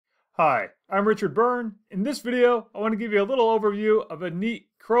Hi, I'm Richard Byrne. In this video, I want to give you a little overview of a neat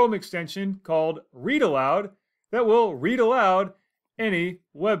Chrome extension called Read Aloud that will read aloud any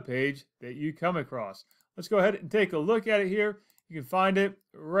web page that you come across. Let's go ahead and take a look at it here. You can find it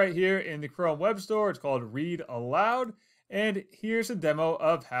right here in the Chrome Web Store. It's called Read Aloud, and here's a demo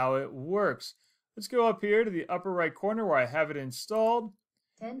of how it works. Let's go up here to the upper right corner where I have it installed.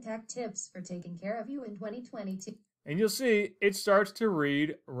 10 tech tips for taking care of you in 2022. And you'll see it starts to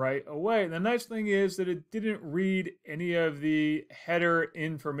read right away. The nice thing is that it didn't read any of the header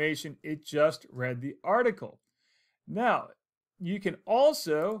information. It just read the article. Now, you can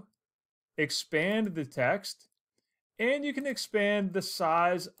also expand the text, and you can expand the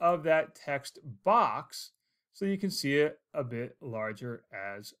size of that text box so you can see it a bit larger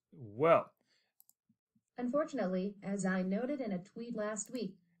as well. Unfortunately, as I noted in a tweet last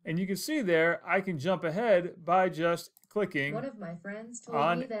week, and you can see there, I can jump ahead by just clicking one of my friends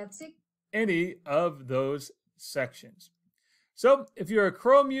told me that any of those sections. So if you're a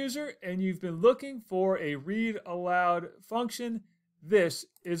Chrome user and you've been looking for a read aloud function, this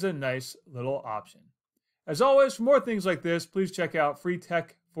is a nice little option. As always, for more things like this, please check out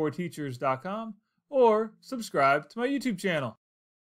freetechforteachers.com or subscribe to my YouTube channel.